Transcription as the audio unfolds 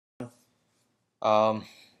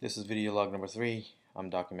This is video log number 3. I'm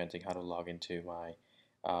documenting how to log into my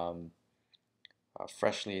um,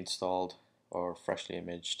 freshly installed or freshly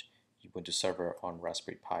imaged Ubuntu server on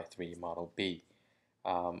Raspberry Pi 3 Model B.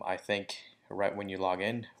 I think right when you log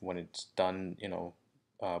in, when it's done,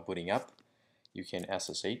 booting up, you can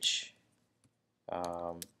SSH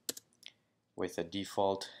with a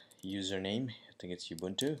default username. I think it's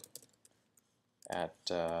Ubuntu.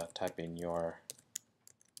 Type in your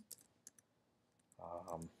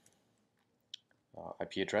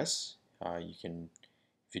IP address. You can,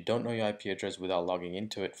 if you don't know your IP address without logging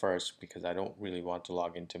into it first, because I don't really want to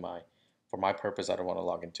log into for my purpose, I don't want to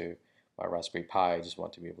log into my Raspberry Pi. I just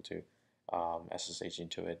want to be able to SSH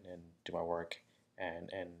into it and do my work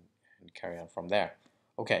and carry on from there.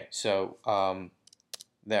 Okay, so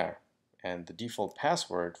there. And the default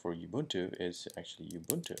password for Ubuntu is actually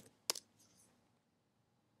Ubuntu.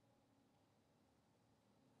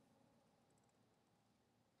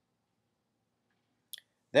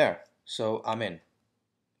 There, so I'm in,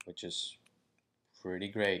 which is pretty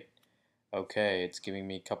great. Okay, it's giving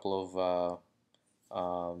me a couple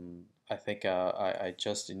of, I think I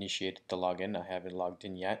just initiated the login. I haven't logged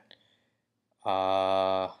in yet.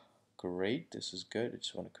 Great, this is good. I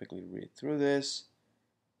just want to quickly read through this.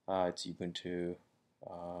 It's Ubuntu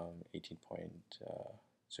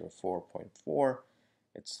 18.04.4.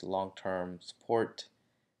 It's long-term support,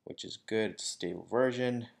 which is good. It's a stable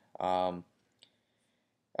version.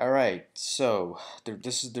 Alright, so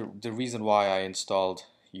this is the reason why I installed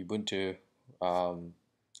Ubuntu. I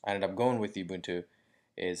ended up going with Ubuntu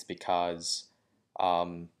is because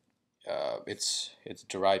it's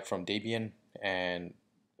derived from Debian, and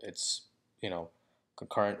it's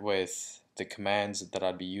concurrent with the commands that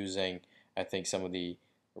I'd be using. I think some of the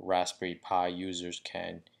Raspberry Pi users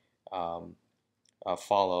can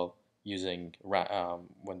follow using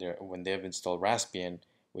when they've installed Raspbian,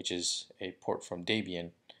 which is a port from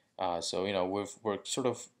Debian. So we're sort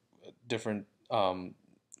of different. I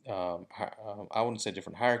wouldn't say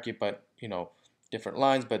different hierarchy, but different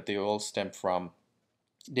lines, but they all stem from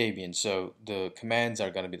Debian. So the commands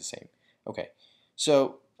are going to be the same. Okay,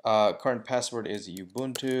 so current password is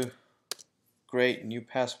Ubuntu. Great, new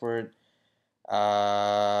password.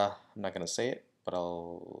 I'm not going to say it, but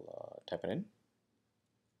I'll type it in.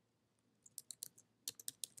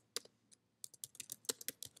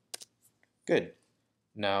 Good.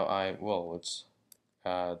 Now it's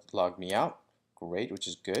log me out. Great, which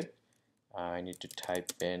is good. I need to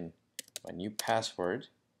type in my new password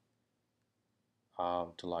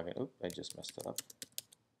to log in. Oops, I just messed it up.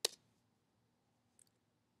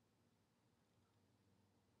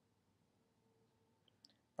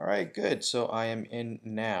 All right, good. So I am in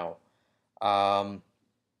now.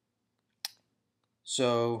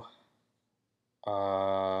 So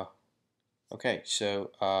okay,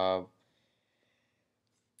 so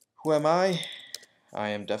who am I? I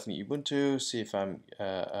am definitely Ubuntu. See if I'm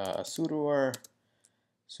a sudoer.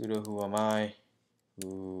 Sudo who am I?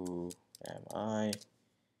 Who am I?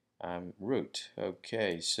 I'm root.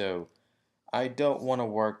 Okay, so I don't want to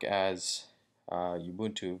work as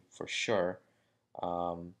Ubuntu for sure.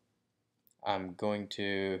 I'm going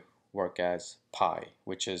to work as Pi,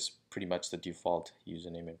 which is pretty much the default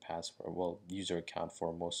username and password, well, user account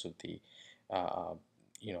for most of the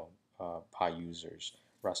Pi users,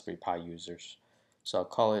 Raspberry Pi users. So I'll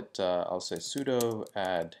call it, I'll say sudo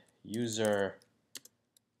add user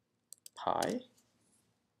Pi.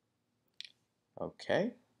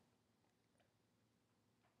 Okay.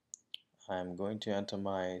 I'm going to enter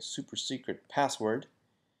my super secret password.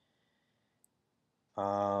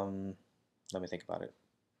 Let me think about it.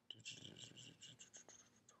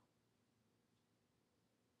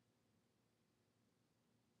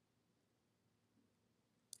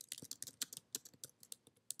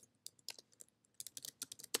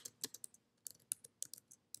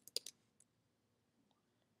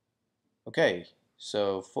 Okay,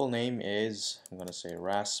 so full name is, I'm going to say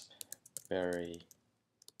Raspberry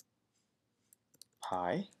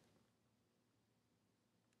Pi.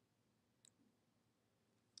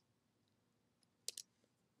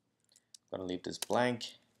 I'm going to leave this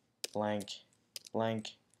blank, blank,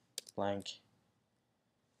 blank, blank.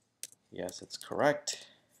 Yes, it's correct.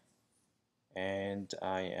 And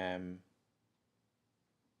I'm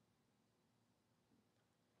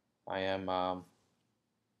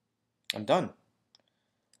done.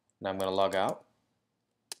 Now I'm going to log out.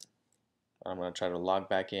 I'm going to try to log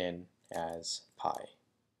back in as Pi.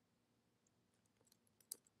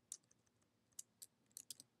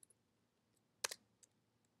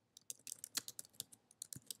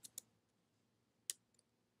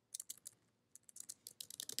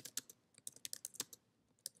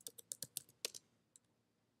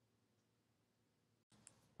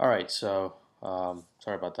 Alright, so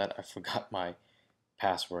sorry about that. I forgot my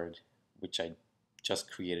password, which I just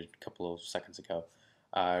created a couple of seconds ago.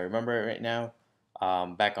 Remember it right now.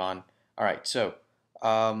 Back on. Alright, so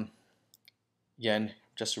um, again,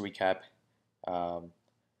 just to recap, um,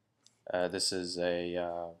 this is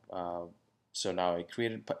so now I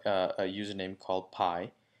created a username called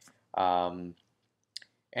Pi, um,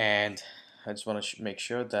 and I just want to make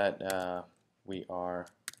sure that we are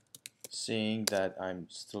seeing that I'm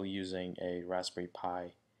still using a Raspberry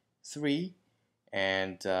Pi 3,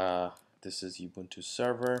 and this is Ubuntu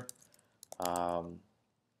Server, um,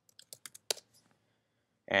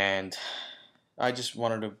 and I just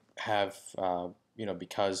wanted to have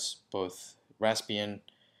because both Raspbian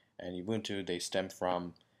and Ubuntu, they stem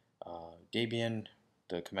from Debian,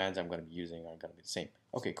 the commands I'm going to be using are going to be the same.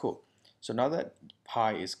 Okay, cool. So now that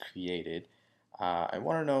Pi is created, I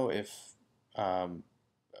want to know if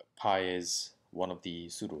Pi is one of the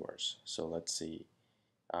sudoers. So let's see,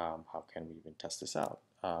 how can we even test this out?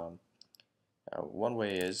 One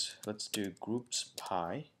way is, let's do groups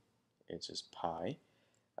Pi. It's just Pi,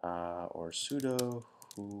 or sudo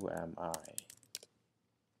who am I.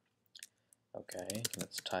 Okay,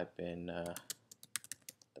 let's type in the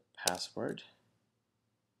password.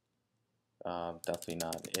 Definitely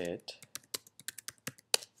not it.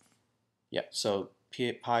 Yeah, so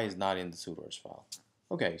Pi is not in the sudoers file.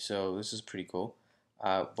 Okay, so this is pretty cool.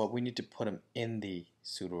 But we need to put them in the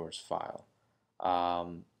sudoers file.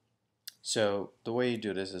 So the way you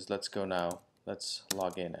do this is, let's go now. Let's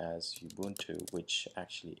log in as Ubuntu, which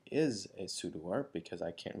actually is a sudoer because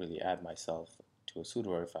I can't really add myself to a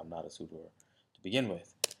sudoer if I'm not a sudoer to begin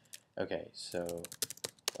with. Okay, so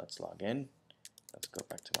let's log in. Let's go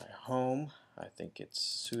back to my home. I think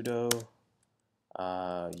it's sudo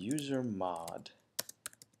usermod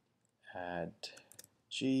add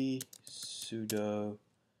g sudo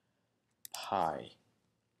pi.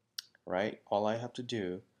 Right? All I have to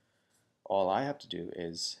do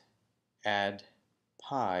is add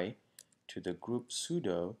pi to the group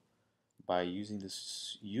sudo by using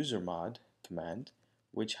this usermod command,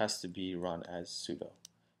 which has to be run as sudo.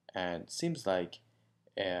 And it seems like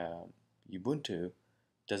Ubuntu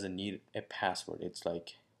doesn't need a password. It's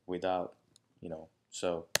like without,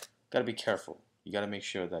 so gotta be careful. You gotta make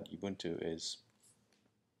sure that Ubuntu is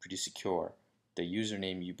pretty secure. The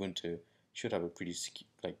username Ubuntu should have a pretty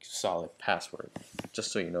solid password,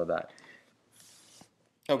 just so you know that.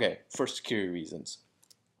 Okay, for security reasons,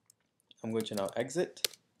 I'm going to now exit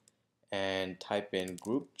and type in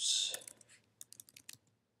groups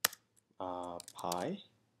pi.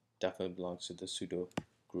 Definitely belongs to the sudo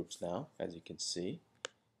groups now, as you can see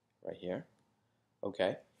right here.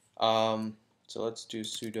 Okay, so let's do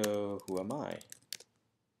sudo who am I.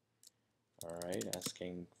 Alright,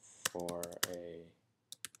 asking for a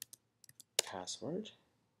password.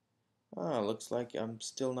 Looks like I'm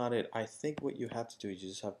still not it. I think what you have to do is you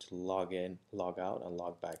just have to log in, log out, and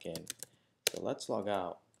log back in. So let's log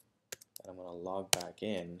out, and I'm going to log back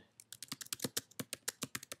in.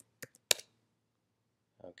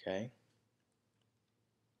 Okay.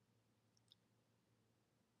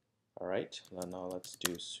 Alright, now let's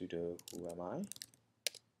do sudo who am I.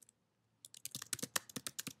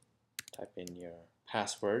 Type in your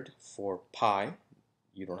password for Pi.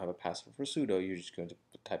 You don't have a password for sudo, you're just going to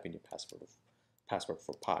type in your password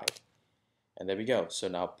for Pi. And there we go. So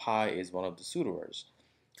now Pi is one of the sudoers.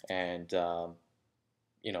 And I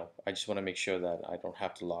just want to make sure that I don't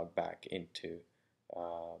have to log back into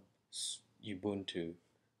Ubuntu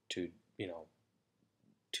to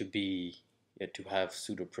to have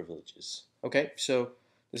sudo privileges. Okay, so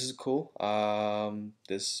this is cool.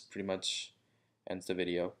 This pretty much ends the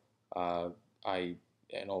video. I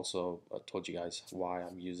also told you guys why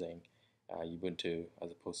I'm using Ubuntu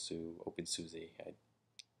as opposed to OpenSUSE. I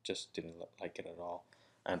just didn't like it at all,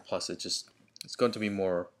 and plus it's going to be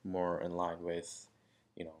more in line with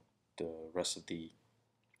the rest of the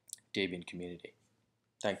Debian community.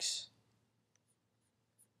 Thanks.